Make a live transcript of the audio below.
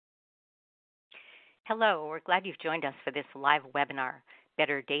Hello, we're glad you've joined us for this live webinar,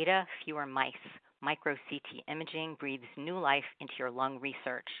 Better Data, Fewer Mice. Micro-CT imaging breathes new life into your lung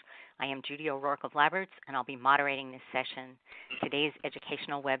research. I am Judy O'Rourke of LabRoots, and I'll be moderating this session. Today's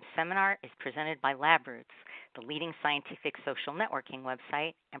educational web seminar is presented by LabRoots, the leading scientific social networking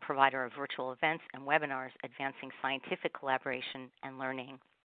website and provider of virtual events and webinars advancing scientific collaboration and learning.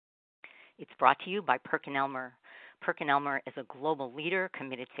 It's brought to you by PerkinElmer. PerkinElmer is a global leader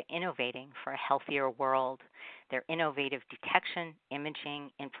committed to innovating for a healthier world. Their innovative detection, imaging,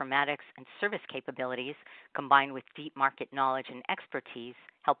 informatics, and service capabilities, combined with deep market knowledge and expertise,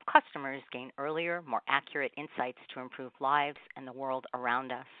 help customers gain earlier, more accurate insights to improve lives and the world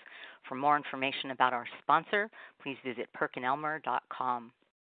around us. For more information about our sponsor, please visit PerkinElmer.com.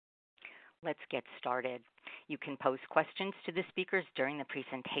 Let's get started. You can pose questions to the speakers during the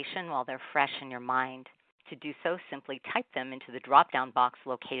presentation while they're fresh in your mind. To do so, simply type them into the drop-down box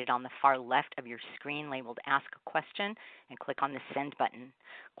located on the far left of your screen labeled Ask a Question and click on the Send button.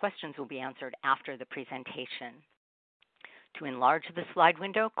 Questions will be answered after the presentation. To enlarge the slide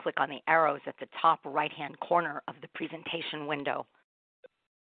window, click on the arrows at the top right-hand corner of the presentation window.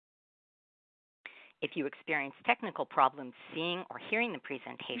 If you experience technical problems seeing or hearing the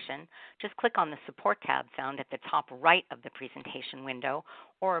presentation, just click on the Support tab found at the top right of the presentation window,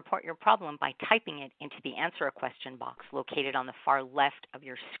 or report your problem by typing it into the Answer a Question box located on the far left of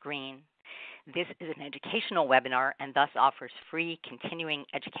your screen. This is an educational webinar and thus offers free continuing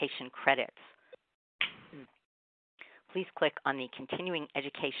education credits. Please click on the Continuing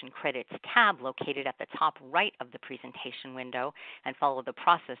Education Credits tab located at the top right of the presentation window and follow the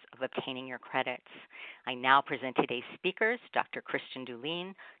process of obtaining your credits. I now present today's speakers, Dr. Christian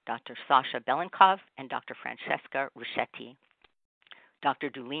Dullin, Dr. Sasha Belenkov, and Dr. Francesca Ruscetti. Dr.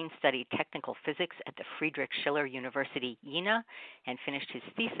 Dullin studied technical physics at the Friedrich Schiller University Jena and finished his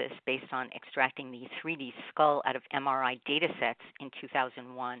thesis based on extracting the 3D skull out of MRI datasets in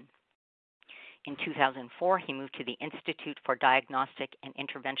 2001. In 2004, he moved to the Institute for Diagnostic and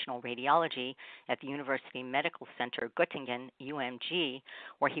Interventional Radiology at the University Medical Center Göttingen, UMG,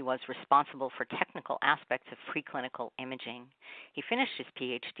 where he was responsible for technical aspects of preclinical imaging. He finished his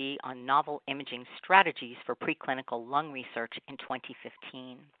Ph.D. on novel imaging strategies for preclinical lung research in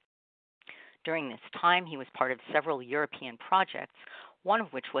 2015. During this time, he was part of several European projects, one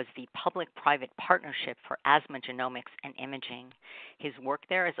of which was the Public-Private Partnership for Asthma Genomics and Imaging. His work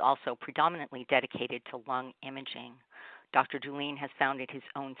there is also predominantly dedicated to lung imaging. Dr. Dullin has founded his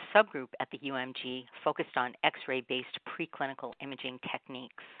own subgroup at the UMG focused on X-ray-based preclinical imaging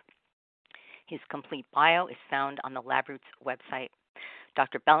techniques. His complete bio is found on the LabRoots website.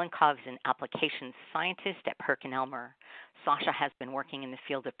 Dr. Belenkov is an applications scientist at PerkinElmer. Sasha has been working in the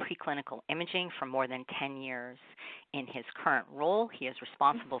field of preclinical imaging for more than 10 years. In his current role, he is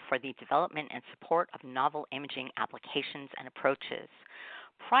responsible for the development and support of novel imaging applications and approaches.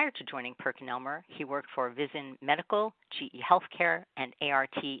 Prior to joining PerkinElmer, he worked for VisEn Medical, GE Healthcare, and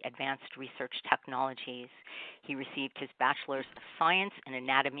ART Advanced Research Technologies. He received his Bachelor's of Science in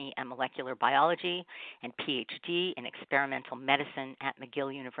Anatomy and Molecular Biology and Ph.D. in Experimental Medicine at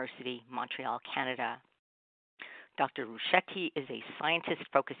McGill University, Montreal, Canada. Dr. Ruscetti is a scientist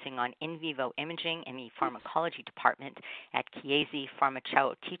focusing on in vivo imaging in the pharmacology department at Chiesi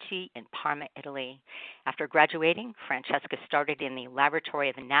Farmaceutici in Parma, Italy. After graduating, Francesca started in the Laboratory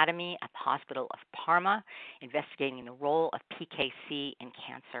of Anatomy at the Hospital of Parma, investigating the role of PKC in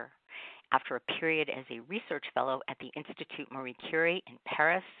cancer. After a period as a research fellow at the Institut Marie Curie in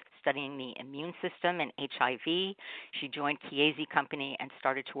Paris, studying the immune system and HIV, she joined Chiesi Company and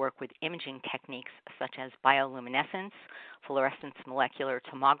started to work with imaging techniques such as bioluminescence, fluorescence molecular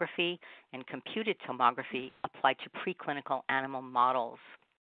tomography, and computed tomography applied to preclinical animal models.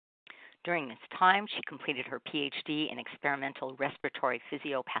 During this time, she completed her Ph.D. in experimental respiratory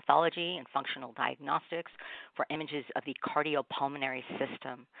physiopathology and functional diagnostics for images of the cardiopulmonary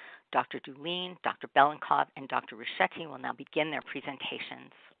system. Dr. Dullin, Dr. Belenkov, and Dr. Ruscetti will now begin their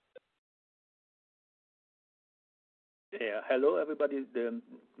presentations. Yeah, hello everybody.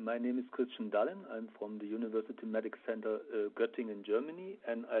 My name is Christian Dullin. I'm from the University Medical Center Göttingen, Germany,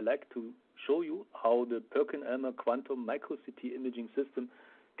 and I like to show you how the PerkinElmer quantum micro-CT imaging system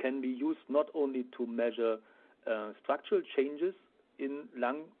can be used not only to measure structural changes in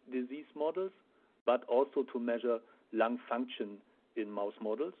lung disease models, but also to measure lung function in mouse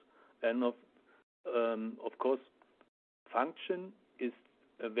models. And of course, function is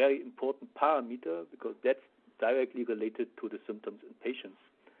a very important parameter because that's directly related to the symptoms in patients.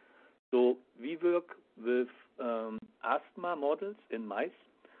 So we work with asthma models in mice,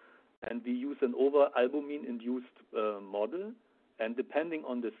 and we use an overalbumin-induced model, And depending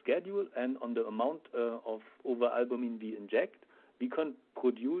on the schedule and on the amount of overalbumin we inject, we can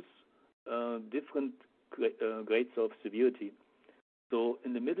produce different grades of severity. So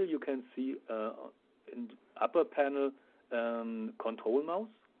in the middle you can see in the upper panel control mouse,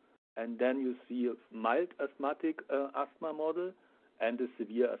 and then you see a mild asthmatic asthma model and a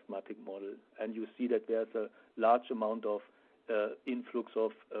severe asthmatic model. And you see that there's a large amount of influx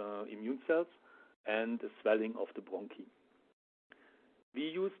of immune cells and the swelling of the bronchi. We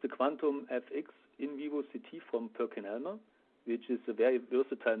use the Quantum FX in vivo CT from PerkinElmer, which is a very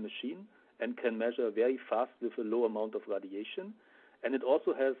versatile machine and can measure very fast with a low amount of radiation. And it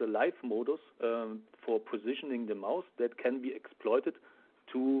also has a live modus for positioning the mouse that can be exploited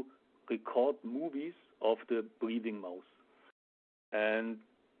to record movies of the breathing mouse. And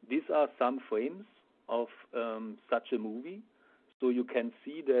these are some frames of such a movie. So you can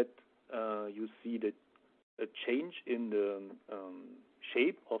see that a change in the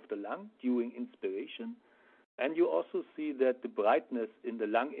shape of the lung during inspiration. And you also see that the brightness in the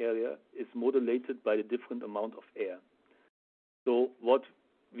lung area is modulated by the different amount of air. So what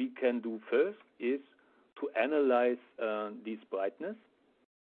we can do first is to analyze this brightness,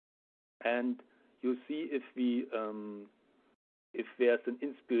 and you see if there's an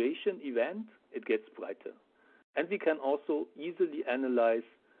inspiration event, it gets brighter. And we can also easily analyze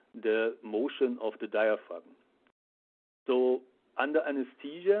the motion of the diaphragm. So under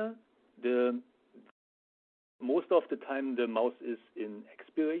anesthesia, most of the time the mouse is in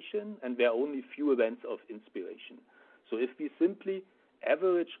expiration, and there are only few events of inspiration. So if we simply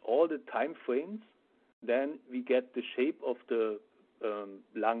average all the time frames, then we get the shape of the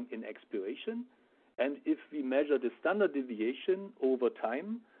lung in expiration. And if we measure the standard deviation over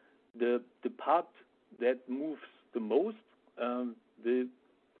time, the part that moves the most will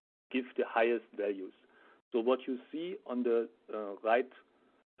give the highest values. So what you see on the right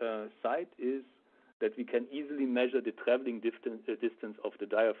side is that we can easily measure the traveling distance of the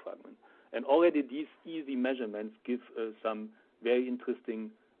diaphragm. And already these easy measurements give some very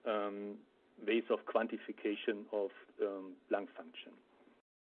interesting ways of quantification of lung function.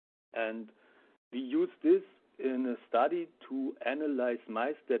 And we use this in a study to analyze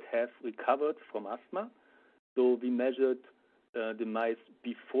mice that have recovered from asthma. So we measured the mice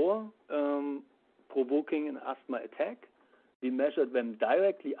before provoking an asthma attack. We measured them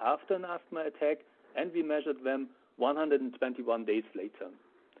directly after an asthma attack, and we measured them 121 days later.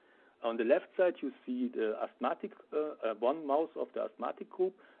 On the left side, you see the asthmatic, one mouse of the asthmatic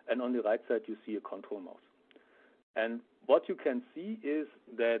group, and on the right side, you see a control mouse. And what you can see is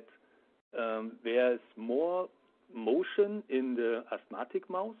that there's more motion in the asthmatic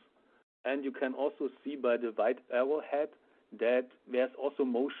mouse, and you can also see by the white arrowhead that there's also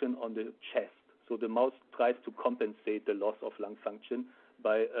motion on the chest. So the mouse tries to compensate the loss of lung function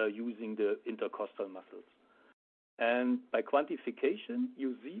by using the intercostal muscles. And by quantification,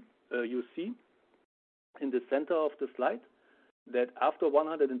 you see in the center of the slide that after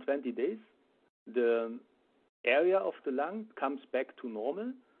 120 days, the area of the lung comes back to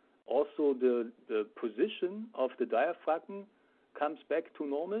normal. Also, the position of the diaphragm comes back to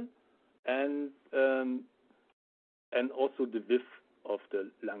normal, and also the width of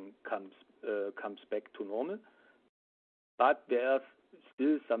the lung comes back to normal. But there are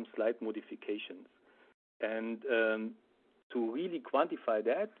still some slight modifications. And to really quantify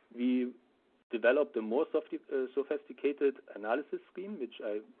that, we developed a more sophisticated analysis scheme, which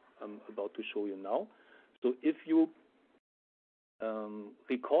I am about to show you now. So if you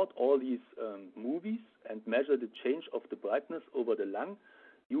record all these movies and measure the change of the brightness over the lung,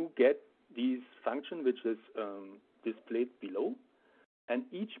 you get this function which is displayed below. And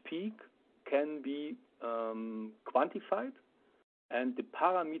each peak can be quantified, and the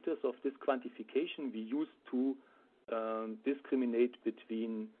parameters of this quantification we use to discriminate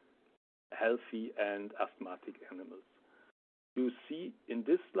between healthy and asthmatic animals. You see in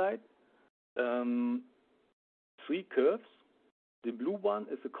this slide 3 curves. The blue one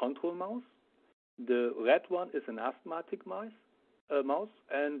is a control mouse, the red one is an asthmatic mouse,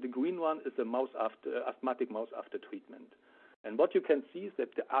 and the green one is a asthmatic mouse after treatment. And what you can see is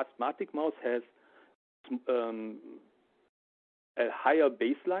that the asthmatic mouse has a higher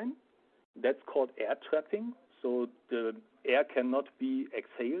baseline. That's called air trapping. So the air cannot be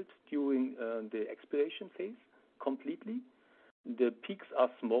exhaled during the expiration phase completely. The peaks are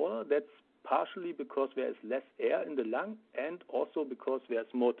smaller. That's partially because there is less air in the lung, and also because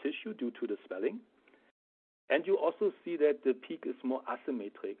there's more tissue due to the swelling. And you also see that the peak is more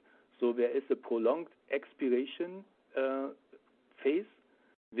asymmetric. So there is a prolonged expiration phase,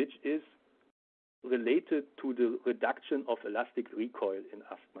 which is related to the reduction of elastic recoil in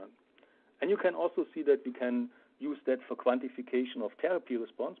asthma. And you can also see that we can use that for quantification of therapy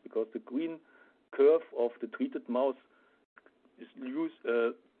response, because the green curve of the treated mouse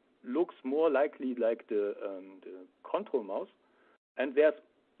looks more likely like the control mouse, and there's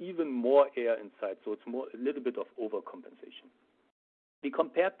even more air inside, so it's a little bit of overcompensation. We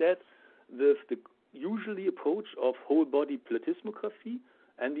compared that with the usually approach of whole body plethysmography,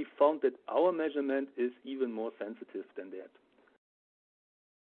 and we found that our measurement is even more sensitive than that.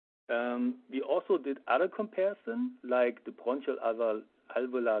 We also did other comparisons, like the bronchial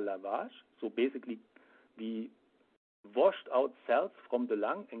alveolar lavage. So basically, we washed out cells from the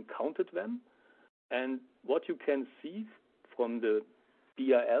lung and counted them. And what you can see from the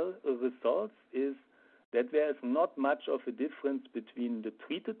BAL results is that there is not much of a difference between the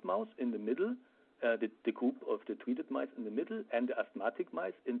treated mouse in the middle, the group of the treated mice in the middle, and the asthmatic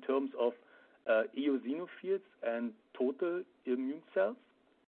mice in terms of eosinophils and total immune cells.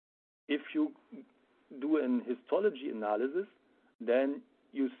 If you do an histology analysis, then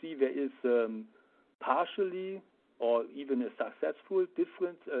you see there is partially or even a successful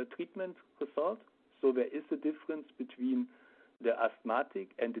different treatment result. So there is a difference between the asthmatic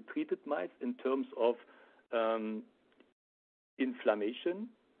and the treated mice in terms of inflammation.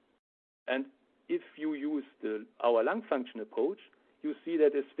 And if you use our lung function approach, you see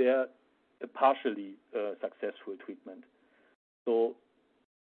that is there a partially successful treatment. So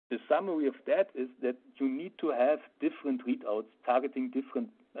the summary of that is that you need to have different readouts targeting different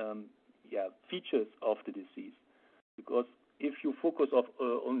features of the disease. Because if you focus on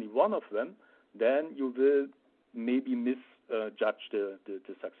only one of them, then you will maybe misjudge the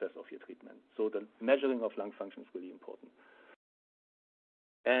success of your treatment. So the measuring of lung function is really important.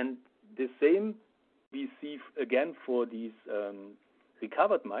 And the same we see again for these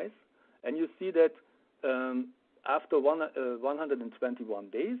recovered mice. And you see that after 121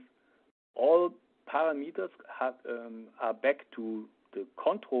 days, all parameters are back to the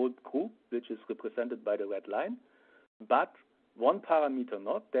controlled group, which is represented by the red line, but one parameter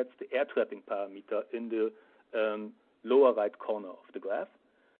not. That's the air trapping parameter in the lower right corner of the graph.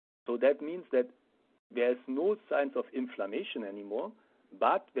 So that means that there is no signs of inflammation anymore,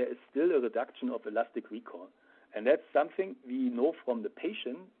 but there is still a reduction of elastic recoil. And that's something we know from the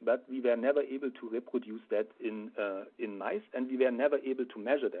patient, but we were never able to reproduce that in mice, and we were never able to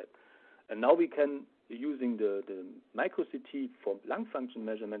measure that. And now we can, using the micro-CT for lung function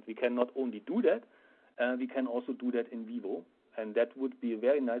measurement, we can not only do that, we can also do that in vivo. And that would be a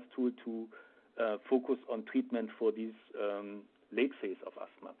very nice tool to focus on treatment for these late phase of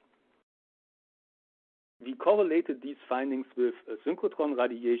asthma. We correlated these findings with a synchrotron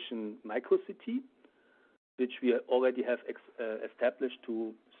radiation micro-CT, which we already have established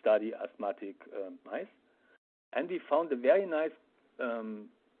to study asthmatic mice. And we found a very nice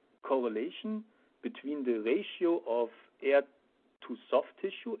correlation between the ratio of air to soft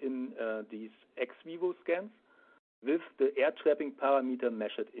tissue in these ex vivo scans with the air trapping parameter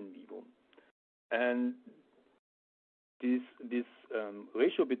measured in vivo. And this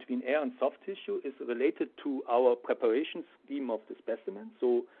ratio between air and soft tissue is related to our preparation scheme of the specimen.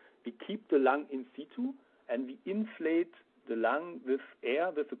 So we keep the lung in situ, and we inflate the lung with air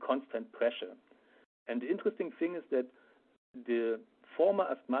with a constant pressure. And the interesting thing is that the former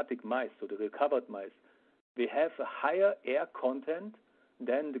asthmatic mice, so the recovered mice, they have a higher air content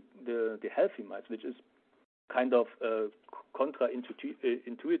than the healthy mice, which is kind of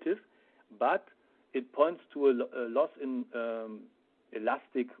counterintuitive, but it points to a loss in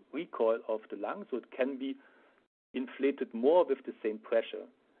elastic recoil of the lung, so it can be inflated more with the same pressure.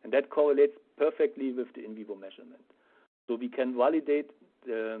 And that correlates perfectly with the in vivo measurement. So we can validate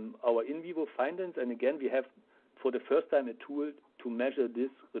our in vivo findings, and again, we have for the first time a tool to measure this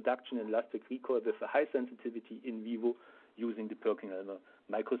reduction in elastic recoil with a high sensitivity in vivo using the PerkinElmer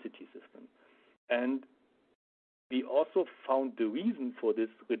micro-CT system. And we also found the reason for this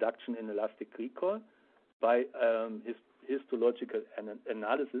reduction in elastic recoil by histological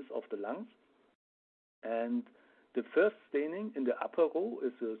analysis of the lungs. And the first staining in the upper row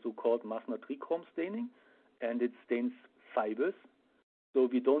is a so-called Masner trichrom staining, and it stains fibers. So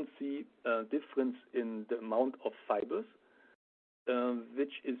we don't see a difference in the amount of fibers,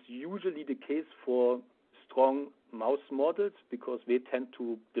 which is usually the case for strong mouse models because they tend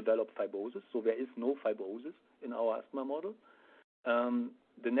to develop fibrosis. So there is no fibrosis in our asthma model.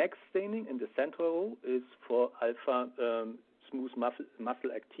 The next staining in the central row is for alpha smooth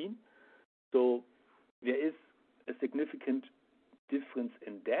muscle actin. So there is a significant difference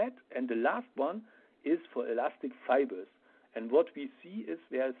in that. And the last one is for elastic fibers. And what we see is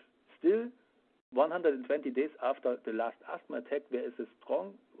there's still 120 days after the last asthma attack, there is a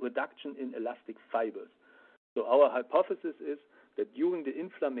strong reduction in elastic fibers. So our hypothesis is that during the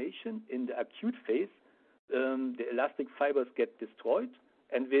inflammation in the acute phase, the elastic fibers get destroyed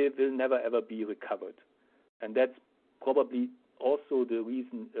and they will never ever be recovered. And that's probably also the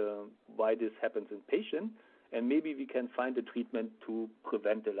reason why this happens in patients. And maybe we can find a treatment to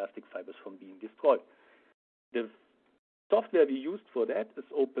prevent the elastic fibers from being destroyed. The software we used for that is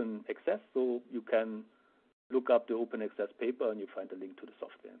open access, so you can look up the open access paper and you find a link to the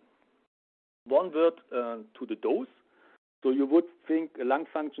software. One word to the dose. So you would think a lung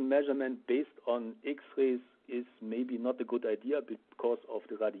function measurement based on X-rays is maybe not a good idea because of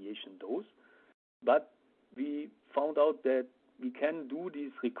the radiation dose. But we found out that we can do these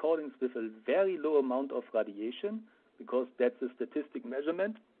recordings with a very low amount of radiation because that's a statistic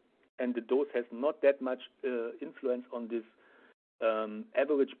measurement and the dose has not that much influence on this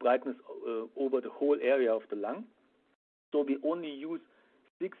average brightness over the whole area of the lung. So we only use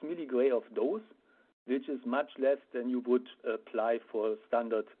 6 milligray of dose, which is much less than you would apply for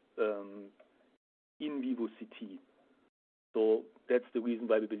standard in vivo CT. So that's the reason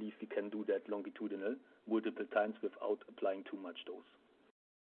why we believe we can do that longitudinal multiple times without applying too much dose.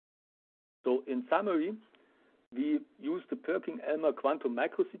 So in summary, we use the PerkinElmer quantum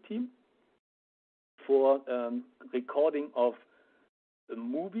micro-CT for recording of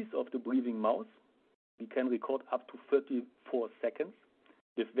movies of the breathing mouse. We can record up to 34 seconds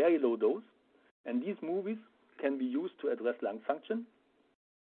with very low dose. And these movies can be used to address lung function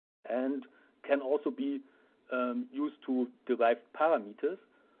and can also be used to derive parameters.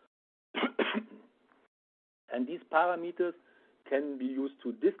 And these parameters can be used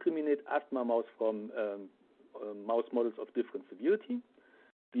to discriminate asthma mouse from mouse models of different severity.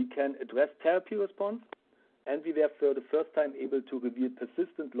 We can address therapy response, and we were for the first time able to reveal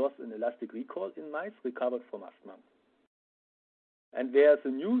persistent loss in elastic recall in mice recovered from asthma. And there's a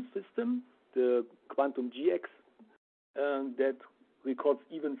new system, the Quantum GX, that records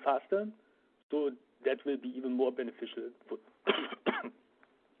even faster, so that will be even more beneficial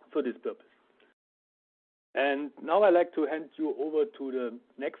for this purpose. And now I'd like to hand you over to the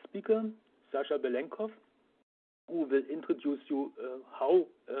next speaker, Sasha Belenkov, who will introduce you how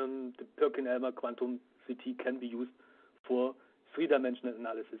the PerkinElmer quantum CT can be used for three-dimensional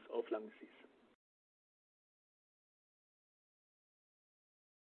analysis of lung disease.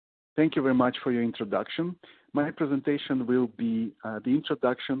 Thank you very much for your introduction. My presentation will be the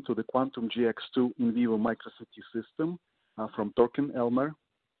introduction to the Quantum GX2 in vivo micro-CT system from PerkinElmer.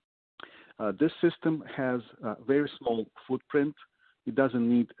 This system has a very small footprint. It doesn't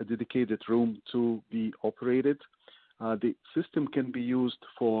need a dedicated room to be operated. The system can be used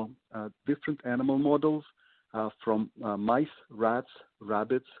for different animal models from mice, rats,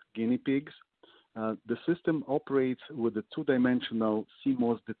 rabbits, guinea pigs. The system operates with a two-dimensional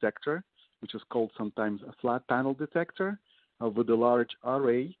CMOS detector, which is called sometimes a flat panel detector, with a large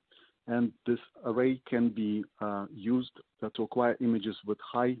array. And this array can be used to acquire images with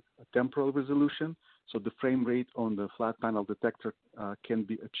high temporal resolution. So the frame rate on the flat panel detector can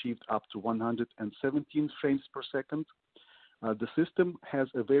be achieved up to 117 frames per second. The system has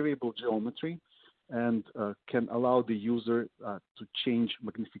a variable geometry and can allow the user to change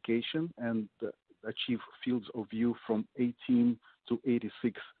magnification and achieve fields of view from 18 to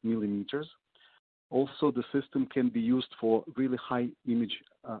 86 millimeters. Also, the system can be used for really high image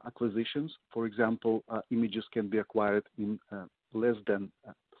acquisitions. For example, images can be acquired in less than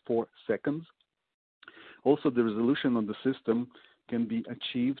 4 seconds. Also, the resolution on the system can be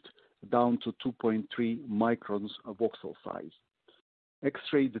achieved down to 2.3 microns of voxel size.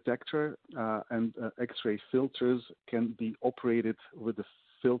 X-ray detector and X-ray filters can be operated with the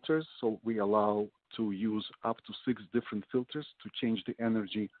filters, so we allow to use up to 6 different filters to change the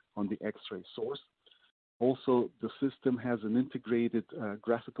energy on the X-ray source. Also, the system has an integrated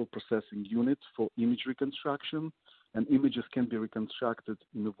graphical processing unit for image reconstruction, and images can be reconstructed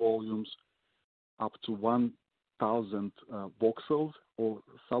in the volumes up to 1,000 voxels or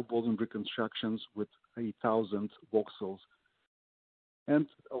sub-volume reconstructions with 8,000 voxels. And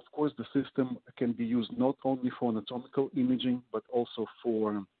of course, the system can be used not only for anatomical imaging, but also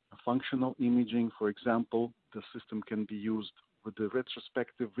for functional imaging. For example, the system can be used with the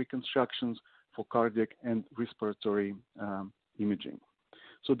retrospective reconstructions for cardiac and respiratory imaging.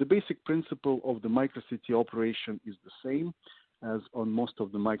 So the basic principle of the micro-CT operation is the same as on most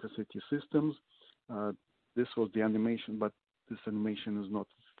of the micro-CT systems. This was the animation, but this animation is not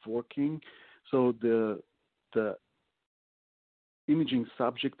working. So the imaging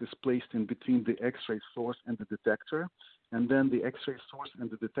subject is placed in between the X-ray source and the detector, and then the X-ray source and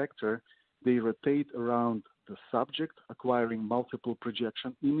the detector They rotate around the subject, acquiring multiple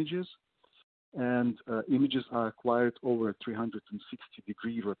projection images, and images are acquired over a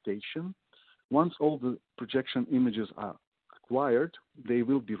 360-degree rotation. Once all the projection images are acquired, they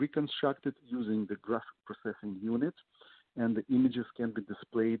will be reconstructed using the graphic processing unit, and the images can be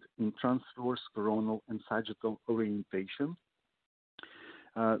displayed in transverse, coronal, and sagittal orientation.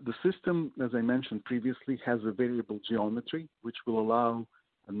 The system, as I mentioned previously, has a variable geometry, which will allow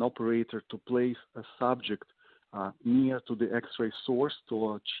an operator to place a subject near to the X-ray source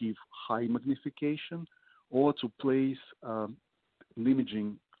to achieve high magnification, or to place an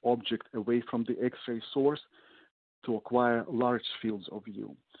imaging object away from the X-ray source to acquire large fields of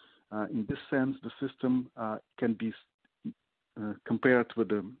view. In this sense, the system can be compared with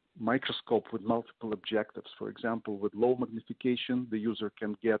a microscope with multiple objectives. For example, with low magnification, the user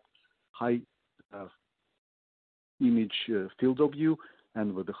can get high image field of view,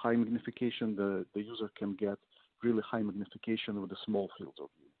 and with the high magnification, the user can get really high magnification with a small field of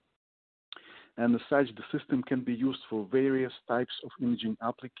view. And as such, the system can be used for various types of imaging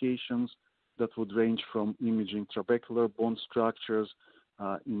applications that would range from imaging trabecular bone structures,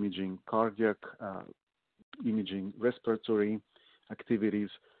 imaging cardiac, imaging respiratory activities,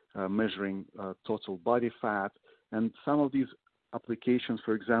 measuring total body fat. And some of these applications,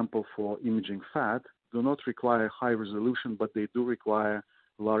 for example, for imaging fat, do not require high resolution, but they do require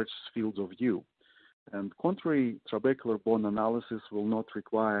large fields of view. And contrary, trabecular bone analysis will not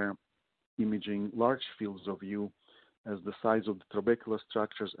require imaging large fields of view, as the size of the trabecular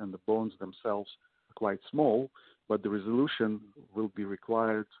structures and the bones themselves are quite small, but the resolution will be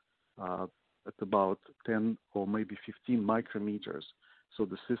required at about 10 or maybe 15 micrometers. So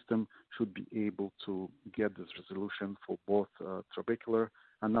the system should be able to get this resolution for both trabecular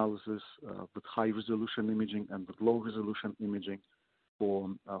analysis with high resolution imaging and with low resolution imaging for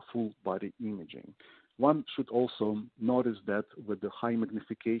full body imaging. One should also notice that with the high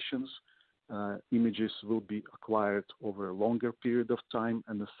magnifications, images will be acquired over a longer period of time,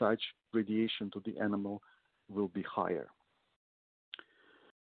 and as such, radiation to the animal will be higher.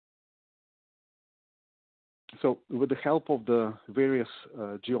 So with the help of the various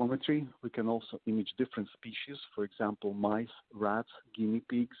geometry, we can also image different species, for example, mice, rats, guinea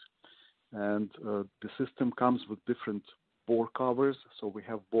pigs. And the system comes with different bore covers. So we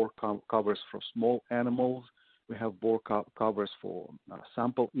have bore covers for small animals. We have bore covers for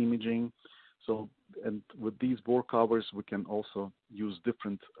sample imaging. So, and with these bore covers, we can also use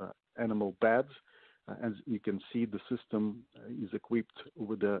different animal beds. As you can see, the system is equipped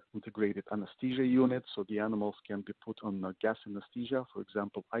with an integrated anesthesia unit, so the animals can be put on gas anesthesia, for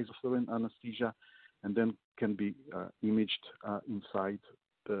example, isoflurane anesthesia, and then can be imaged inside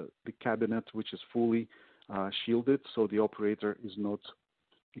the cabinet, which is fully shielded, so the operator is not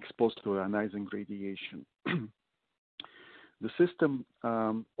exposed to ionizing radiation. The system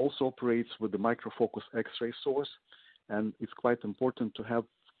also operates with the microfocus X-ray source, and it's quite important to have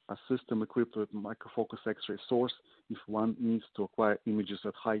a system equipped with microfocus X-ray source if one needs to acquire images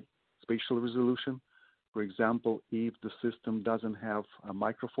at high spatial resolution. For example, if the system doesn't have a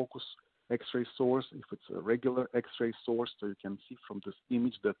microfocus X-ray source, if it's a regular X-ray source, so you can see from this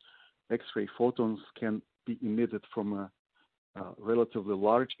image that X-ray photons can be emitted from a relatively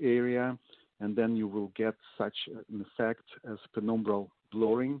large area, and then you will get such an effect as penumbral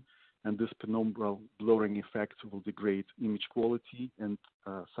blurring, and this penumbral blurring effect will degrade image quality, and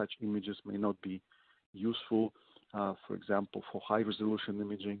such images may not be useful, for example, for high-resolution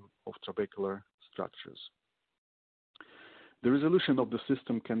imaging of trabecular structures. The resolution of the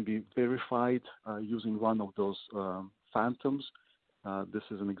system can be verified using one of those phantoms. This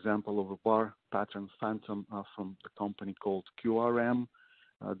is an example of a bar pattern phantom from the company called QRM.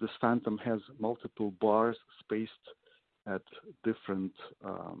 This phantom has multiple bars spaced at different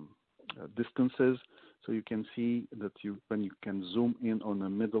distances. So you can see that when you can zoom in on the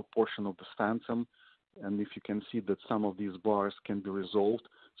middle portion of this phantom, and if you can see that some of these bars can be resolved,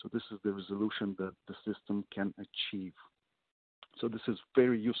 so this is the resolution that the system can achieve. So this is a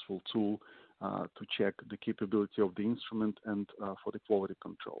very useful tool to check the capability of the instrument and for the quality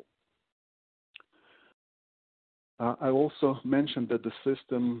control. I also mentioned that the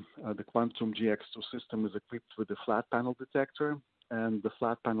system, the Quantum GX2 system, is equipped with a flat panel detector, and the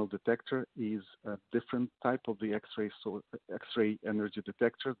flat panel detector is a different type of the X-ray energy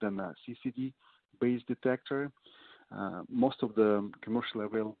detector than a CCD-based detector. Most of the commercially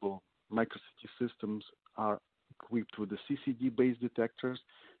available micro-CT systems are equipped with the CCD-based detectors.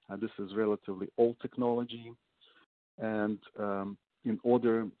 This is relatively old technology, and in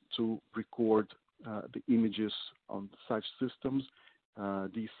order to record the images on such systems,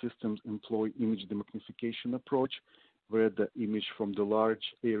 these systems employ image demagnification approach, where the image from the large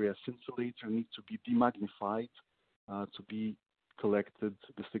area scintillator needs to be demagnified to be collected.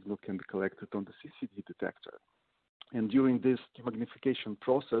 The signal can be collected on the CCD detector. And during this demagnification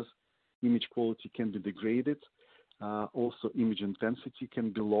process, image quality can be degraded. Also, image intensity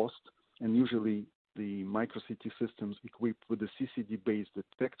can be lost. And usually, the micro-CT systems equipped with a CCD-based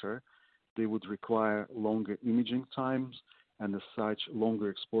detector, they would require longer imaging times and as such, longer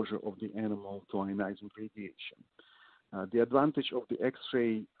exposure of the animal to ionizing radiation. The advantage of the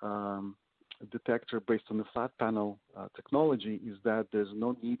X-ray detector based on the flat panel technology is that there's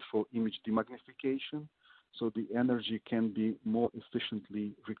no need for image demagnification, so the energy can be more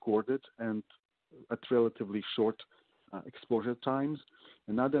efficiently recorded and at relatively short exposure times.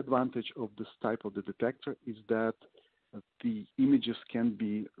 Another advantage of this type of the detector is that the images can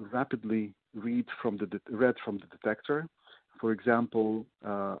be rapidly read from the detector. For example,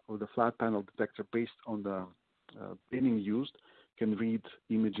 the flat panel detector based on the binning used can read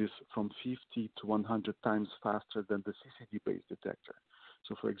images from 50 to 100 times faster than the CCD-based detector.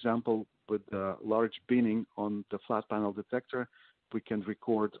 So, for example, with the large binning on the flat panel detector, we can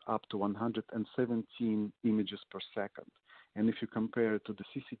record up to 117 images per second. And if you compare it to the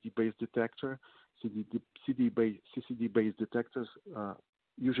CCD-based detector, CCD-based detectors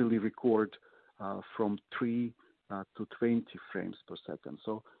usually record from 3 to 20 frames per second.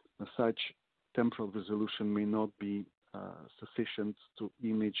 So, as such, temporal resolution may not be sufficient to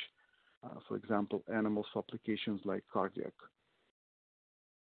image, for example, animals for applications like cardiac.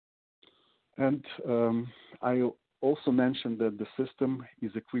 And I also mentioned that the system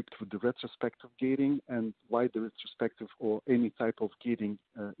is equipped with the retrospective gating, and why the retrospective or any type of gating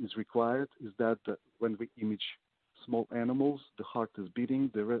is required is that when we image small animals, the heart is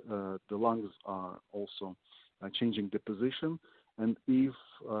beating, the lungs are also changing the position, and if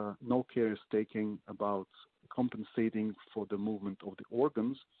no care is taken about compensating for the movement of the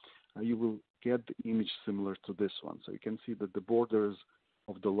organs, you will get the image similar to this one. So you can see that the borders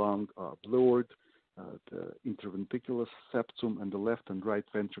of the lung are blurred, the interventricular septum and the left and right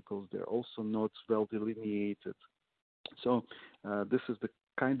ventricles, they're also not well delineated. So this is the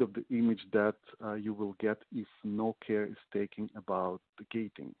kind of the image that you will get if no care is taken about the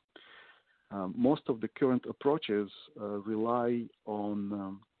gating. Most of the current approaches rely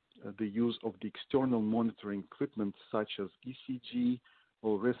on the use of the external monitoring equipment such as ECG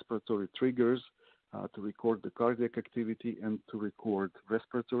or respiratory triggers to record the cardiac activity and to record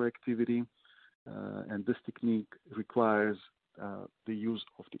respiratory activity. And this technique requires the use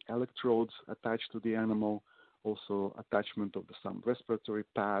of the electrodes attached to the animal, also attachment of some respiratory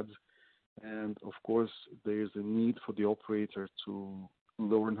pads. And of course, there is a need for the operator to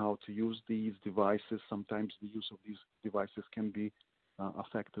learn how to use these devices. Sometimes the use of these devices can be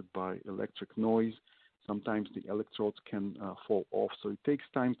affected by electric noise. Sometimes the electrodes can fall off. So it takes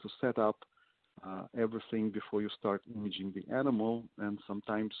time to set up everything before you start imaging the animal, and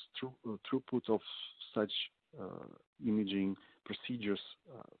sometimes throughput of such imaging procedures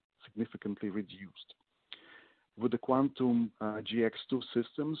significantly reduced. With the Quantum GX2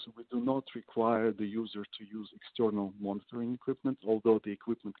 systems, we do not require the user to use external monitoring equipment, although the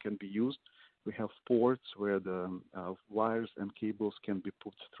equipment can be used. We have ports where the wires and cables can be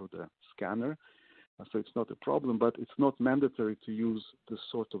put through the scanner. So it's not a problem, but it's not mandatory to use this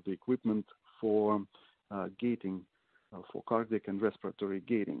sort of the equipment for gating, for cardiac and respiratory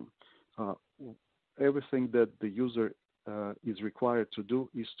gating. Everything that the user is required to do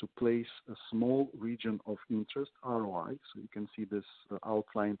is to place a small region of interest, ROI, so you can see this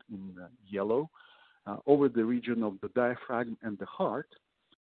outlined in yellow, over the region of the diaphragm and the heart,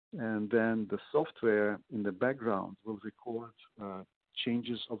 and then the software in the background will record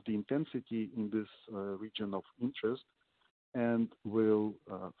changes of the intensity in this region of interest and will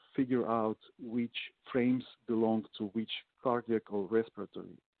figure out which frames belong to which cardiac or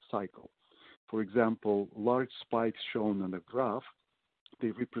respiratory cycle. For example, large spikes shown on the graph,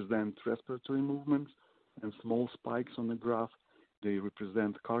 they represent respiratory movements, and small spikes on the graph, they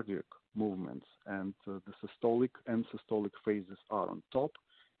represent cardiac movements. And the systolic and systolic phases are on top,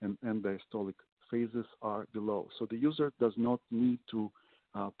 and diastolic phases are below. So the user does not need to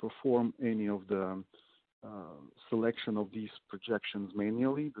perform any of the selection of these projections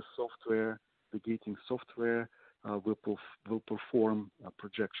manually. The software, the gating software, will perform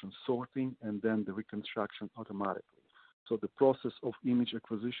projection sorting and then the reconstruction automatically. So the process of image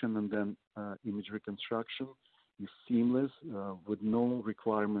acquisition and then image reconstruction is seamless with no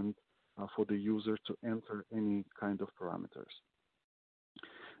requirement for the user to enter any kind of parameters.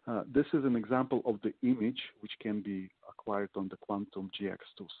 This is an example of the image which can be acquired on the Quantum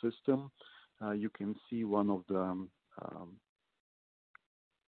GX2 system. You can see one of the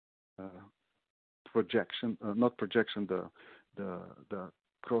the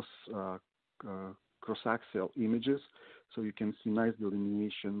cross-axial images. So you can see nice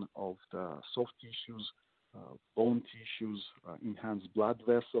delineation of the soft tissues, bone tissues, enhanced blood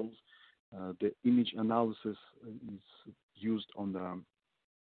vessels. The image analysis is used on the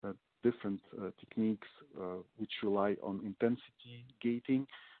different techniques which rely on intensity gating.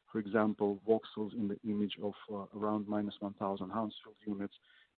 For example, voxels in the image of around minus 1,000 Hounsfield units,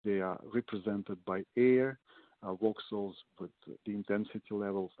 they are represented by air. Voxels with the intensity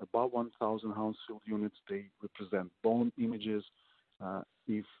levels above 1,000 Hounsfield units, they represent bone images.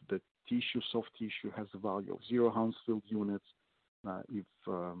 If the tissue, soft tissue, has a value of 0 Hounsfield units, if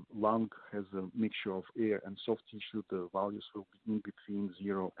lung has a mixture of air and soft tissue, the values will be in between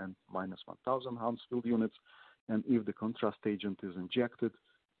 0 and minus 1,000 Hounsfield units. And if the contrast agent is injected,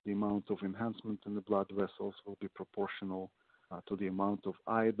 the amount of enhancement in the blood vessels will be proportional to the amount of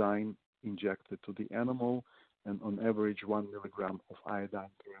iodine injected to the animal. And on average, 1 milligram of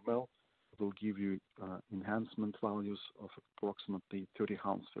iodine per ml will give you enhancement values of approximately 30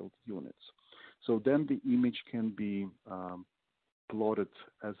 Hounsfield units. So then the image can be plotted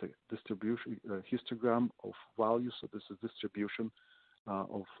as a distribution histogram of values. So this is distribution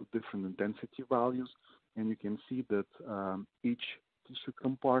of different intensity values. And you can see that each tissue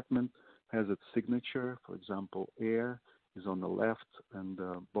compartment has its signature. For example, air is on the left and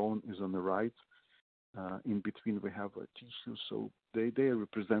bone is on the right. In between we have a tissue, so they are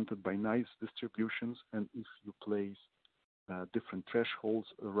represented by nice distributions, and if you place different thresholds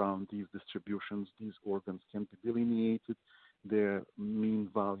around these distributions, these organs can be delineated, their mean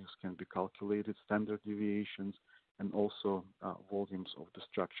values can be calculated, standard deviations, and also volumes of the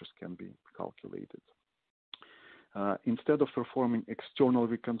structures can be calculated. Instead of performing external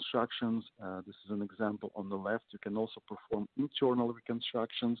reconstructions, this is an example on the left, you can also perform internal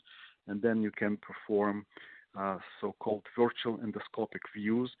reconstructions, and then you can perform so-called virtual endoscopic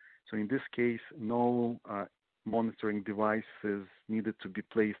views. So in this case, no monitoring devices needed to be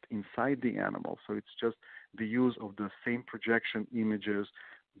placed inside the animal. So it's just the use of the same projection images,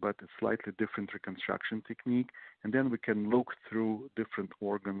 but a slightly different reconstruction technique. And then we can look through different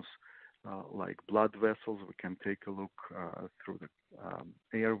organs like blood vessels. We can take a look through the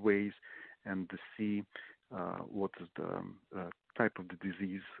airways and to see what is the type of the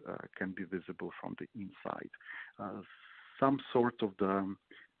disease can be visible from the inside. Some sort of the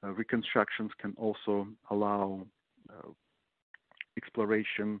reconstructions can also allow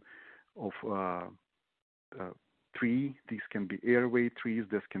exploration of tree. These can be airway trees,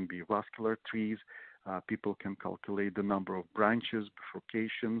 this can be vascular trees. People can calculate the number of branches,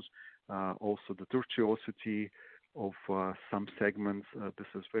 bifurcations, also the tortuosity of some segments. This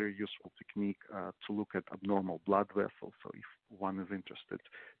is very useful technique to look at abnormal blood vessels, so if one is interested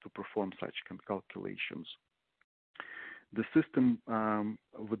to perform such calculations. The system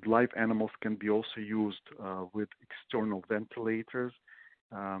with live animals can be also used with external ventilators.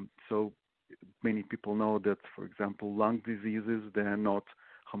 So many people know that, for example, lung diseases, they are not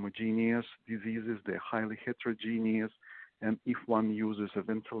homogeneous diseases, they're highly heterogeneous. And if one uses a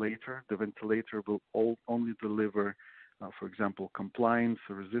ventilator, the ventilator will only deliver, for example, compliance,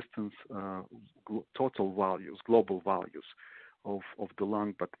 resistance, total values, global values of the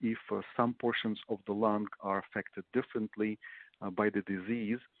lung. But if some portions of the lung are affected differently by the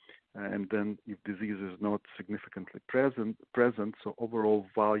disease, and then if disease is not significantly present, so overall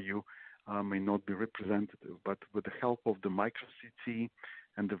value may not be representative. But with the help of the micro-CT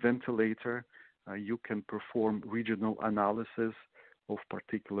and the ventilator, you can perform regional analysis of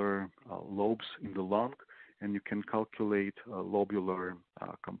particular lobes in the lung, and you can calculate lobular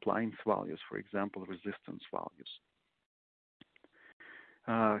compliance values, for example, resistance values.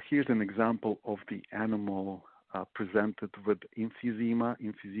 Here's an example of the animal presented with emphysema.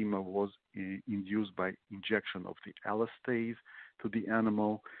 Emphysema was induced by injection of the elastase to the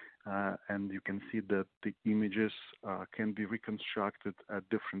animal, and you can see that the images can be reconstructed at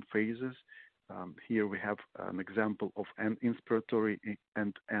different phases. Here we have an example of an inspiratory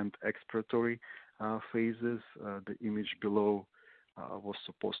and expiratory phases. The image below was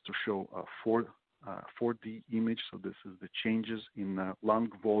supposed to show a 4D image, so this is the changes in lung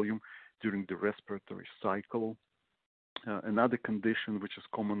volume during the respiratory cycle. Another condition which is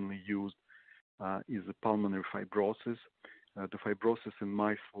commonly used is the pulmonary fibrosis. The fibrosis in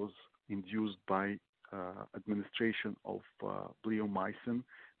mice was induced by administration of bleomycin.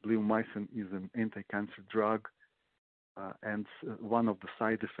 Bleomycin is an anti-cancer drug and one of the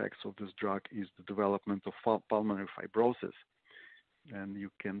side effects of this drug is the development of pulmonary fibrosis. And you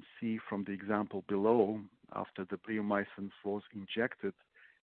can see from the example below, after the bleomycin was injected,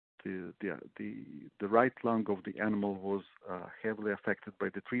 the right lung of the animal was heavily affected by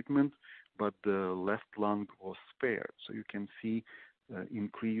the treatment, but the left lung was spared. So you can see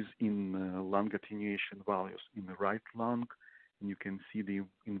increase in lung attenuation values in the right lung, and you can see the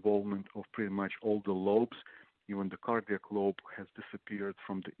involvement of pretty much all the lobes. Even the cardiac lobe has disappeared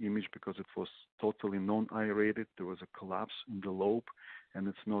from the image because it was totally non-aerated. There was a collapse in the lobe, and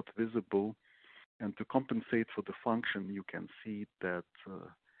it's not visible. And to compensate for the function, you can see that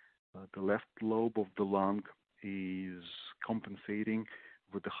the left lobe of the lung is compensating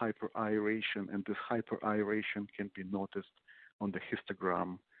with the hyperaeration, and this hyperaeration can be noticed on the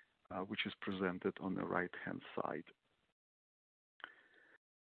histogram, which is presented on the right-hand side.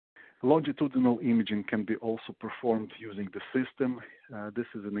 Longitudinal imaging can be also performed using the system. This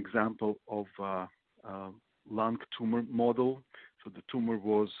is an example of a lung tumor model. So the tumor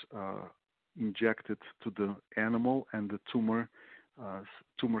was injected to the animal, and the tumor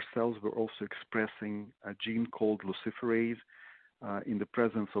cells were also expressing a gene called luciferase. In the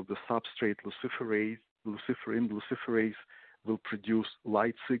presence of the substrate luciferase will produce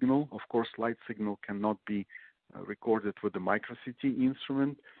light signal. Of course, light signal cannot be recorded with the microCT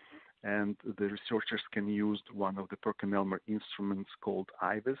instrument, and the researchers can use one of the PerkinElmer instruments called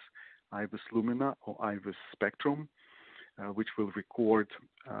IVIS Lumina or IVIS Spectrum, which will record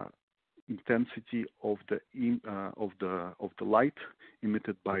intensity of the light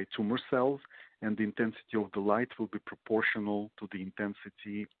emitted by tumor cells, and the intensity of the light will be proportional to the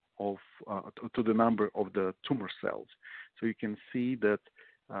intensity of to the number of the tumor cells. So you can see that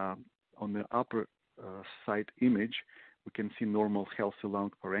on the upper side image, we can see normal healthy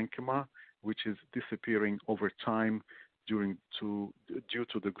lung parenchyma, which is disappearing over time due to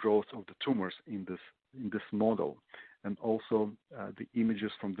the growth of the tumors in this model. And also the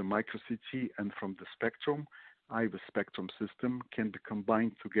images from the microCT and from the spectrum, IVIS spectrum system, can be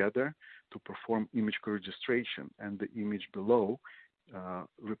combined together to perform image co-registration. And the image below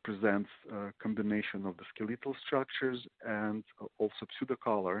represents a combination of the skeletal structures and also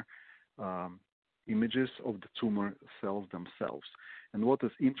pseudocolor images of the tumor cells themselves. And what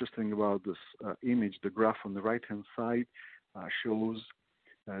is interesting about this image, the graph on the right-hand side shows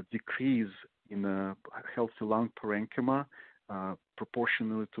a decrease in a healthy lung parenchyma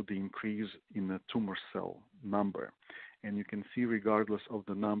proportionally to the increase in the tumor cell number. And you can see, regardless of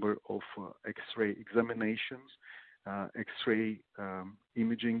the number of X-ray examinations, X-ray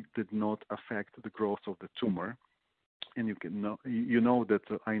imaging did not affect the growth of the tumor. And you know that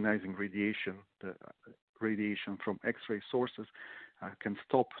the ionizing radiation, the radiation from X-ray sources, can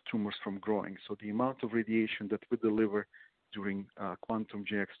stop tumors from growing. So the amount of radiation that we deliver during quantum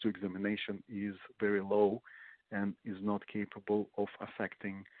GX2 examination is very low and is not capable of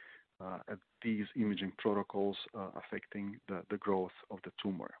affecting these imaging protocols, affecting the growth of the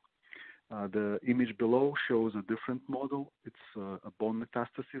tumor. The image below shows a different model. It's a bone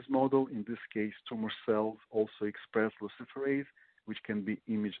metastasis model. In this case, tumor cells also express luciferase, which can be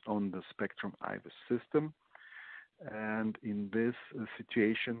imaged on the spectrum IVIS system. And in this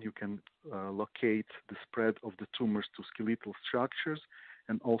situation, you can locate the spread of the tumors to skeletal structures.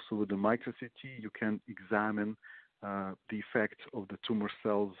 And also with the microCT, you can examine the effect of the tumor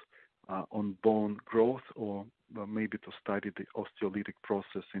cells on bone growth, or maybe to study the osteolytic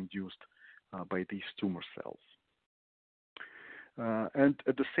process induced by these tumor cells. And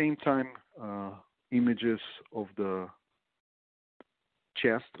at the same time, images of the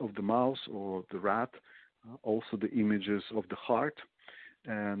chest of the mouse or the rat, also the images of the heart,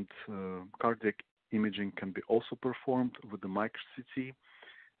 and cardiac imaging can be also performed with the microCT.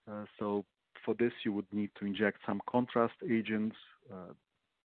 So for this, you would need to inject some contrast agents.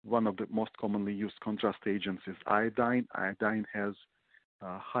 One of the most commonly used contrast agents is iodine. Iodine has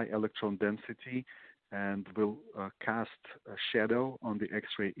high electron density and will cast a shadow on the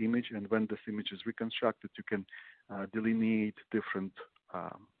X-ray image. And when this image is reconstructed, you can delineate different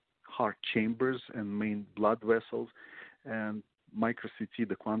heart chambers and main blood vessels. And microCT,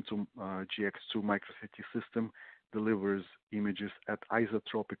 the quantum GX2 microCT system, delivers images at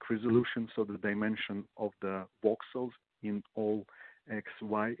isotropic resolution, so the dimension of the voxels in all X,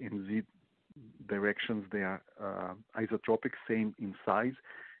 Y, and Z directions, they are isotropic, same in size,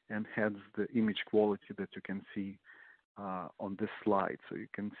 and hence the image quality that you can see on this slide. So you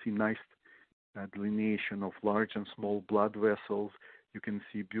can see nice delineation of large and small blood vessels. You can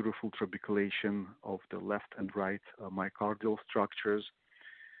see beautiful trabeculation of the left and right myocardial structures.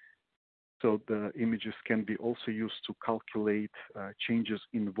 So the images can be also used to calculate changes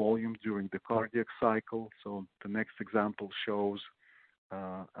in volume during the cardiac cycle. So the next example shows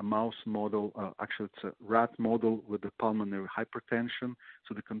a mouse model, actually it's a rat model with the pulmonary hypertension.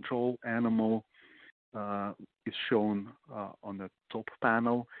 So the control animal is shown on the top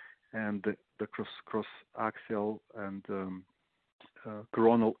panel, and the cross-axial and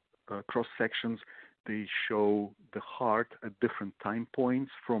coronal cross sections, they show the heart at different time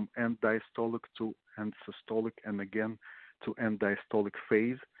points from end diastolic to end systolic and again to end diastolic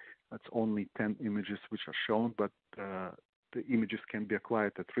phase. That's only 10 images which are shown, but the images can be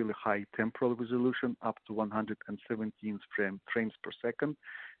acquired at really high temporal resolution, up to 117 frames per second.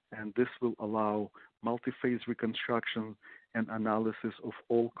 And this will allow multi-phase reconstruction and analysis of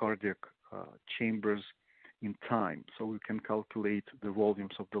all cardiac chambers in time. So we can calculate the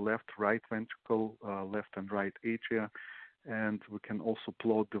volumes of the left, right ventricle, left and right atria, and we can also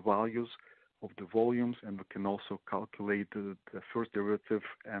plot the values of the volumes, and we can also calculate the first derivative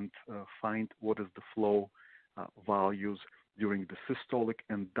and find what is the flow values during the systolic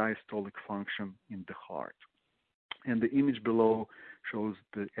and diastolic function in the heart. And the image below shows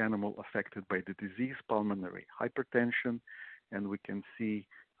the animal affected by the disease, pulmonary hypertension, and we can see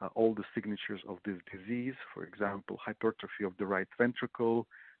all the signatures of this disease, for example, hypertrophy of the right ventricle,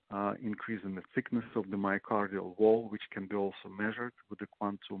 increase in the thickness of the myocardial wall, which can be also measured with the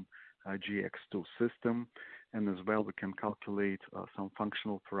quantum GX2 system. And as well, we can calculate some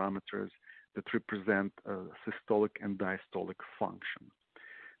functional parameters that represent systolic and diastolic function.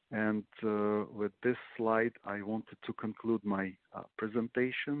 And with this slide, I wanted to conclude my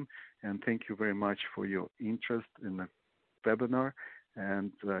presentation. And thank you very much for your interest in the webinar.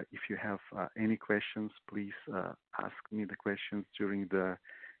 And if you have any questions, please ask me the questions during the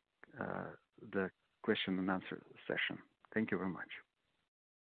question and answer session. Thank you very much.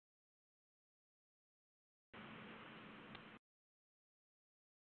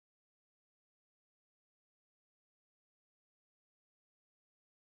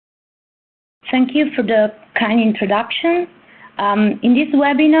 Thank you for the kind introduction. In this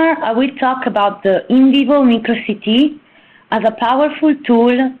webinar, I will talk about the in vivo micro-CT as a powerful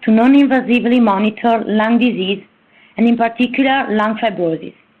tool to non-invasively monitor lung disease, and in particular, lung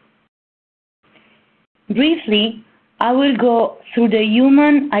fibrosis. Briefly, I will go through the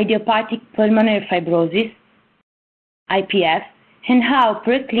human idiopathic pulmonary fibrosis, IPF, and how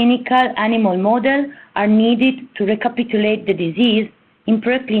preclinical animal models are needed to recapitulate the disease in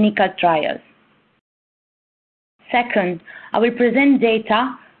preclinical trials. Second, I will present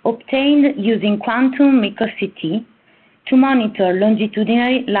data obtained using quantum micro-CT to monitor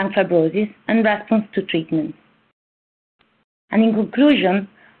longitudinal lung fibrosis and response to treatment. And in conclusion,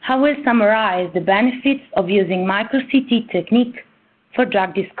 I will summarize the benefits of using micro-CT technique for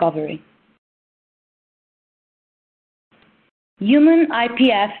drug discovery. Human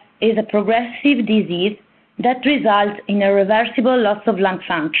IPF is a progressive disease that results in a reversible loss of lung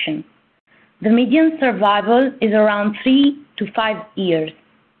function. The median survival is around 3 to 5 years.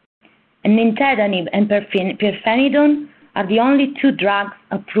 And nintedanib and pirfenidone are the only two drugs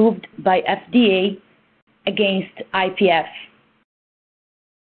approved by FDA against IPF.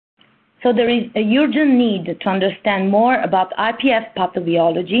 So there is a urgent need to understand more about IPF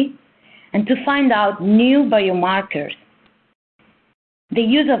pathobiology and to find out new biomarkers. The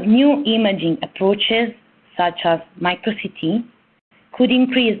use of new imaging approaches, such as micro-CT, could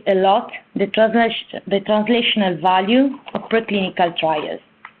increase a lot the translational value of preclinical trials.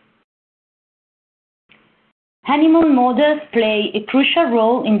 Animal models play a crucial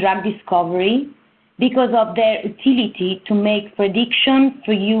role in drug discovery because of their utility to make predictions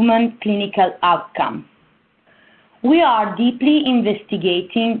for human clinical outcomes. We are deeply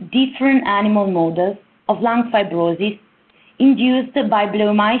investigating different animal models of lung fibrosis induced by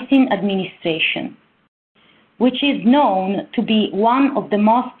bleomycin administration, which is known to be one of the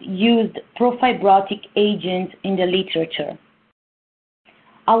most used profibrotic agents in the literature.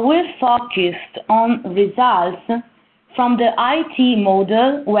 I will focus on results from the IT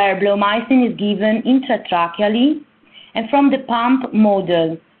model, where bleomycin is given intratracheally, and from the pump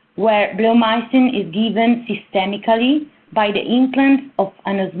model, where bleomycin is given systemically by the implant of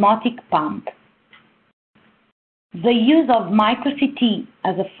an osmotic pump. The use of micro-CT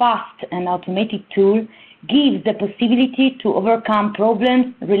as a fast and automated tool gives the possibility to overcome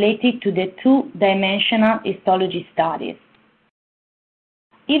problems related to the two-dimensional histology studies.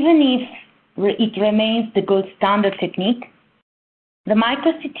 Even if it remains the gold standard technique, the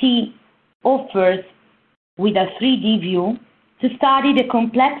micro-CT offers, with a 3D view, to study the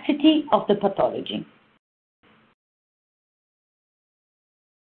complexity of the pathology.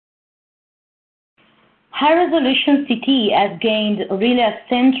 high-resolution CT has gained really a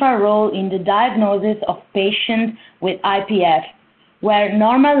central role in the diagnosis of patients with IPF, where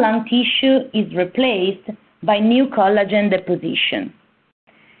normal lung tissue is replaced by new collagen deposition.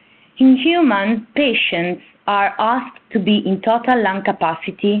 In human patients are asked to be in total lung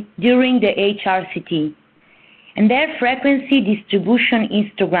capacity during the HRCT, and their frequency distribution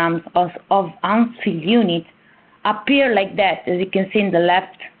histograms of ounce-filled units appear like that, as you can see in the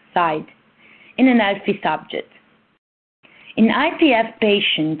left side, in an healthy subject. In IPF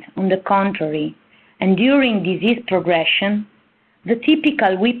patients, on the contrary, and during disease progression, the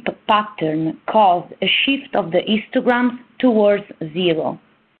typical WIP pattern caused a shift of the histograms towards zero,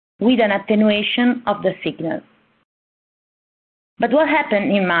 with an attenuation of the signal. But what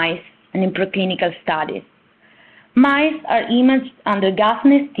happened in mice and in preclinical studies? Mice are imaged under gas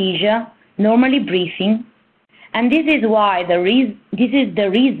anesthesia, normally breathing, and this is the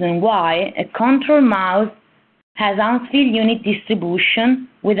reason why a control mouse has ounce-filled unit distribution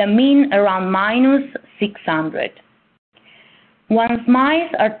with a mean around -600. Once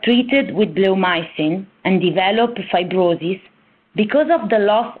mice are treated with bleomycin and develop fibrosis, because of the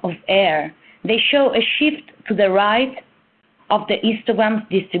loss of air, they show a shift to the right of the histograms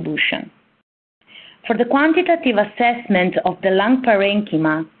distribution. For the quantitative assessment of the lung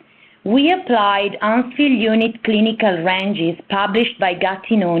parenchyma, we applied ounce-filled unit clinical ranges published by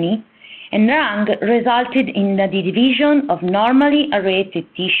Gattinoni, and RANG resulted in the division of normally aerated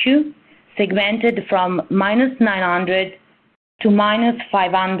tissue, segmented from -900 to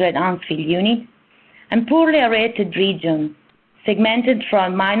 -500 ounce-filled units, and poorly aerated region, segmented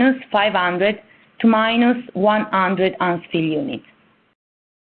from -500 to -100 ounce-filled units.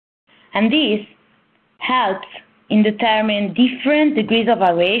 And this helps in determining different degrees of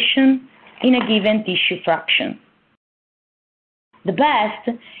aeration in a given tissue fraction. The best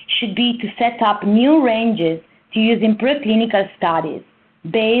should be to set up new ranges to use in preclinical studies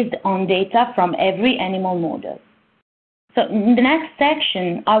based on data from every animal model. So in the next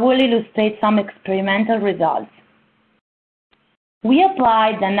section, I will illustrate some experimental results. We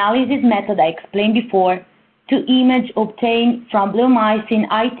applied the analysis method I explained before to image obtained from bleomycin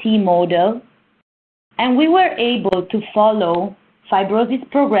IT model, and we were able to follow fibrosis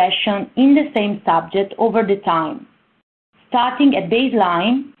progression in the same subject over the time, starting at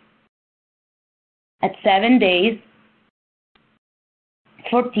baseline at 7 days,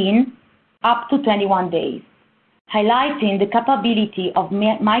 14, up to 21 days, highlighting the capability of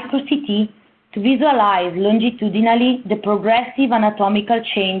micro-CT to visualize longitudinally the progressive anatomical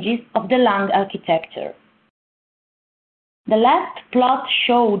changes of the lung architecture. The left plot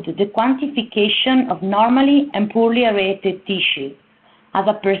showed the quantification of normally and poorly aerated tissue as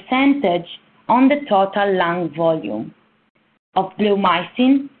a percentage on the total lung volume of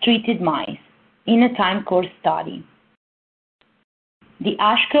bleomycin-treated mice in a time course study. The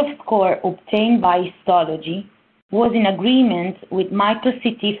Ashcroft score obtained by histology was in agreement with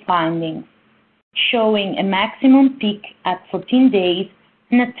micro-CT findings, showing a maximum peak at 14 days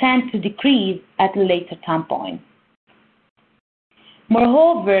and a trend to decrease at a later time point.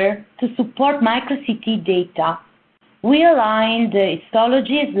 Moreover, to support micro-CT data, we aligned the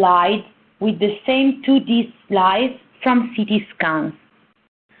histology slide with the same 2D slides from CT scans.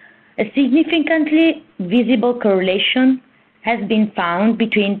 A significantly visible correlation has been found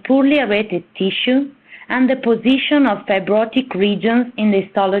between poorly aerated tissue and the position of fibrotic regions in the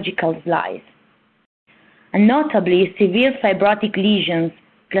histological slides. And notably, severe fibrotic lesions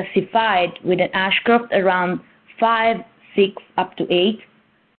classified with an Ashcroft around 5, 6, up to 8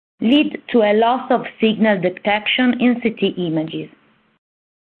 lead to a loss of signal detection in CT images.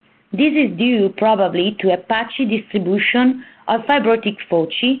 This is due probably to a patchy distribution of fibrotic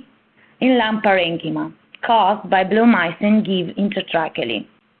foci in lung parenchyma caused by bleomycin given intratracheally.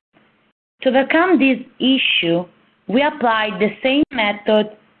 To overcome this issue, we applied the same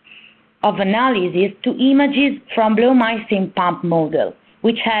method of analysis to images from bleomycin pump model,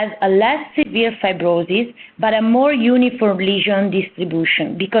 which has a less severe fibrosis but a more uniform lesion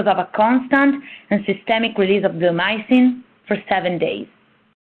distribution because of a constant and systemic release of bleomycin for 7 days.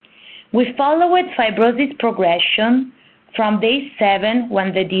 We followed fibrosis progression from day 7,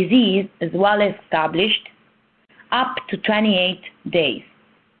 when the disease is well established, up to 28 days.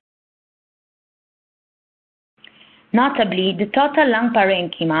 Notably, the total lung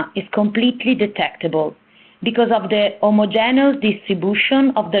parenchyma is completely detectable because of the homogeneous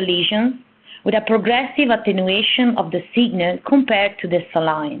distribution of the lesions with a progressive attenuation of the signal compared to the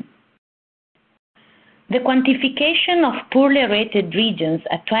saline. The quantification of poorly aerated regions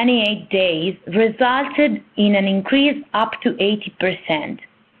at 28 days resulted in an increase up to 80%.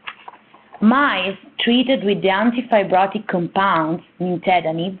 Mice treated with the antifibrotic compounds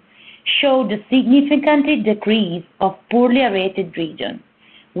nintedanib showed a significantly decrease of poorly aerated region,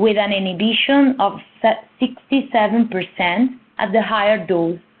 with an inhibition of 67% at the higher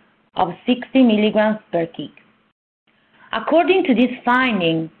dose of 60 milligrams per kg. According to this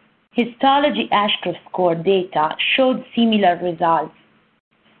finding, histology Ashcroft score data showed similar results.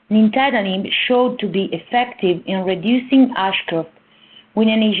 Nintedanib showed to be effective in reducing Ashcroft with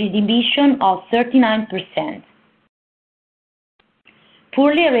an inhibition of 39%.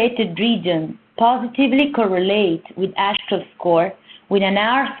 Poorly aerated region positively correlate with Ashcroft score with an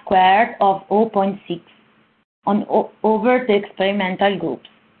R-squared of 0.6 over the experimental groups.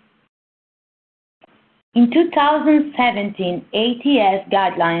 In 2017 ATS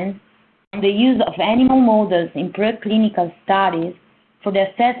guidelines on the use of animal models in preclinical studies for the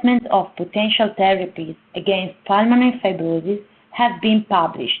assessment of potential therapies against pulmonary fibrosis have been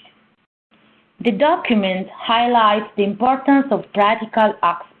published. The document highlights the importance of practical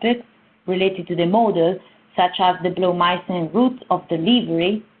aspects related to the model, such as the bleomycin route of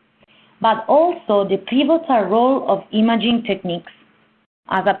delivery, but also the pivotal role of imaging techniques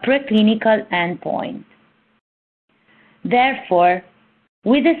as a preclinical endpoint. Therefore,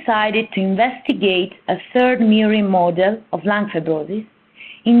 we decided to investigate a third murine model of lung fibrosis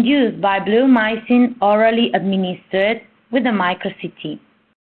induced by bleomycin orally administered with a micro-CT.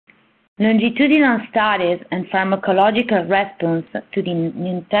 Longitudinal studies and pharmacological response to the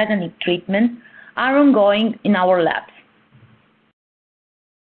nintedanib treatment are ongoing in our labs.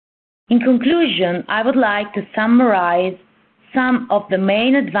 In conclusion, I would like to summarize some of the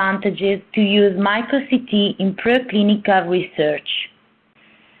main advantages to use micro-CT in preclinical research.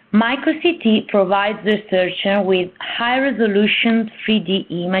 Micro-CT provides the researcher with high-resolution 3D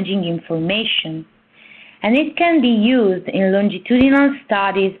imaging information, and it can be used in longitudinal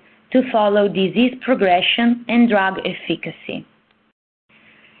studies to follow disease progression and drug efficacy.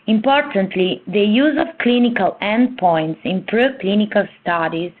 Importantly, the use of clinical endpoints in preclinical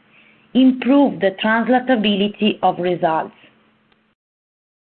studies improve the translatability of results.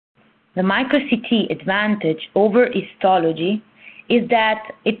 The micro-CT advantage over histology is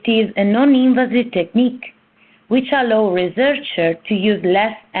that it is a non-invasive technique which allows researchers to use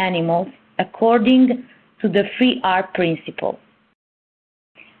less animals according to the 3R principle.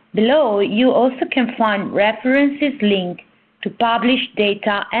 Below, you also can find references linked to published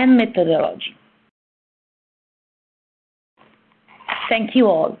data and methodology. Thank you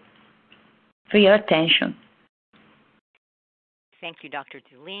all for your attention. Thank you, Dr.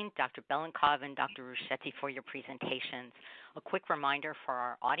 Dullin, Dr. Belenkov, and Dr. Ruscetti for your presentations. A quick reminder for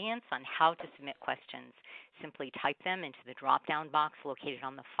our audience on how to submit questions. Simply type them into the drop-down box located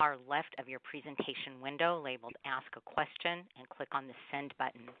on the far left of your presentation window labeled Ask a Question and click on the Send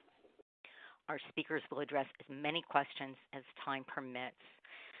button. Our speakers will address as many questions as time permits.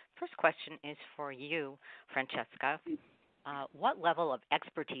 First question is for you, Francesca. What level of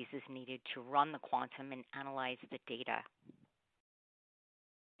expertise is needed to run the quantum and analyze the data?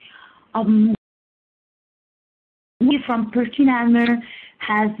 We from PerkinElmer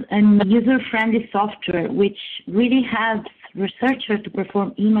has a user-friendly software which really helps researchers to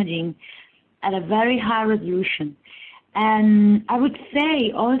perform imaging at a very high resolution. And I would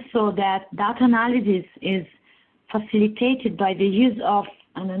say also that data analysis is facilitated by the use of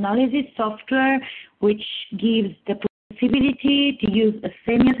an analysis software which gives the possibility to use a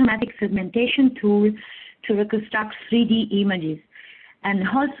semi-automatic segmentation tool to reconstruct 3D images, and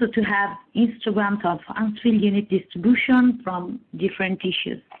also to have histograms of unfilled unit distribution from different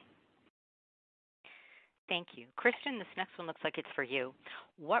tissues. Thank you. Christian, this next one looks like it's for you.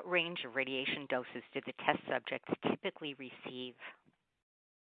 What range of radiation doses did the test subjects typically receive?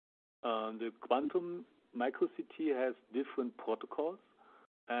 The quantum micro-CT has different protocols,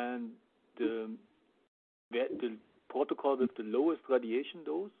 and the protocol with the lowest radiation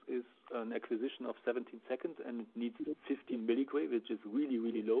dose is an acquisition of 17 seconds, and it needs 15 milligray, which is really,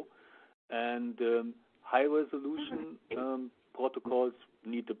 really low. And high resolution protocols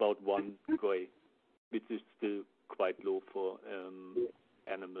need about 1 gray, which is still quite low for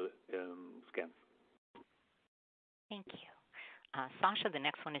animal scans. Thank you. Sasha, the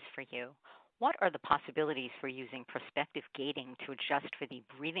next one is for you. What are the possibilities for using prospective gating to adjust for the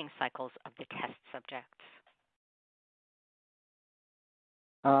breathing cycles of the test subjects?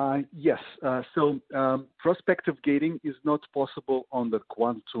 Yes. So prospective gating is not possible on the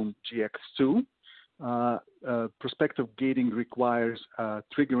Quantum GX2. Prospective gating requires a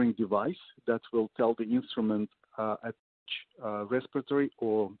triggering device that will tell the instrument at which respiratory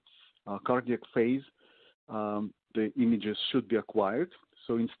or cardiac phase the images should be acquired.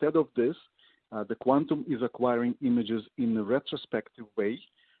 So instead of this, the quantum is acquiring images in a retrospective way,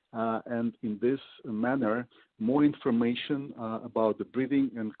 and in this manner, more information about the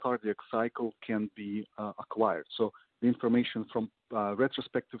breathing and cardiac cycle can be acquired. So the information from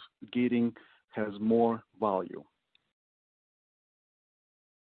retrospective gating has more value.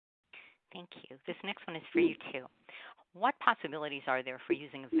 Thank you. This next one is for you too. What possibilities are there for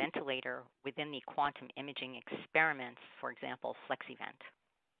using a ventilator within the quantum imaging experiments, for example, FlexiVent?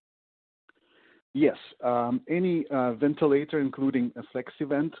 Yes, any ventilator, including a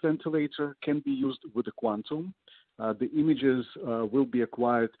FlexiVent ventilator, can be used with the quantum. The images will be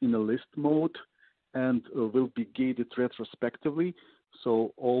acquired in a list mode and will be gated retrospectively,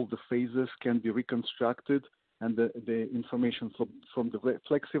 so all the phases can be reconstructed, and the information from the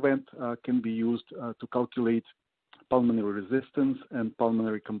FlexiVent can be used to calculate pulmonary resistance and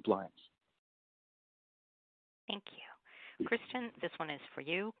pulmonary compliance. Thank you. Christian, this one is for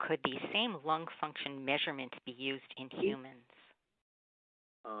you. Could the same lung function measurement be used in humans?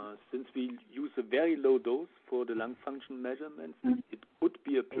 Since we use a very low dose for the lung function measurements, it could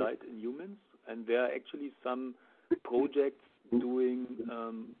be applied in humans, and there are actually some projects doing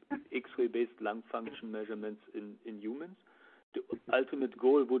X-ray-based lung function measurements in humans. The ultimate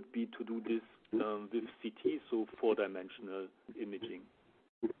goal would be to do this with CT, so four-dimensional imaging.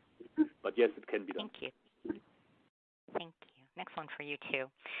 But yes, it can be done. Thank you. Thank you. Next one for you too.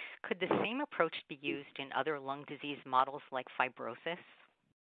 Could the same approach be used in other lung disease models like fibrosis?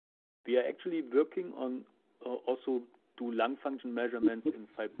 We are actually working on also do lung function measurements in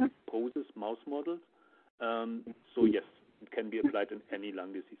fibrosis mouse models. So yes, it can be applied in any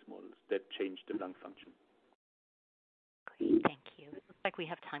lung disease models that change the lung function. Great, thank you. Looks like we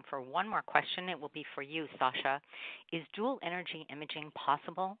have time for one more question. It will be for you, Sasha. Is dual energy imaging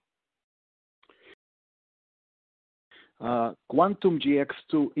possible? Quantum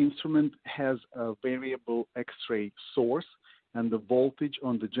GX2 instrument has a variable X-ray source, and the voltage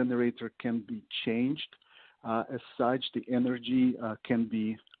on the generator can be changed. As such, the energy can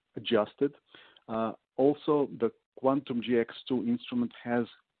be adjusted. Also, the Quantum GX2 instrument has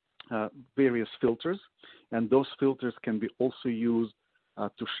various filters, and those filters can be also used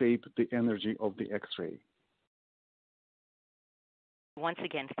to shape the energy of the X-ray. Once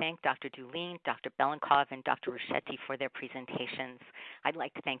again, thank Dr. Dullin, Dr. Belenkov, and Dr. Ruscetti for their presentations. I'd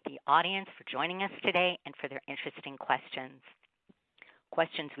like to thank the audience for joining us today and for their interesting questions.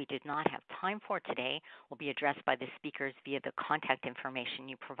 Questions we did not have time for today will be addressed by the speakers via the contact information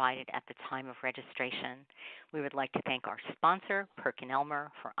you provided at the time of registration. We would like to thank our sponsor, PerkinElmer,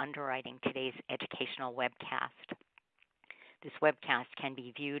 for underwriting today's educational webcast. This webcast can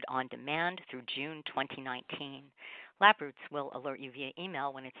be viewed on demand through June 2019. LabRoots will alert you via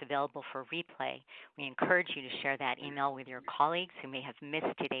email when it's available for replay. We encourage you to share that email with your colleagues who may have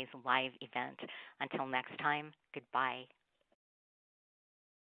missed today's live event. Until next time, goodbye.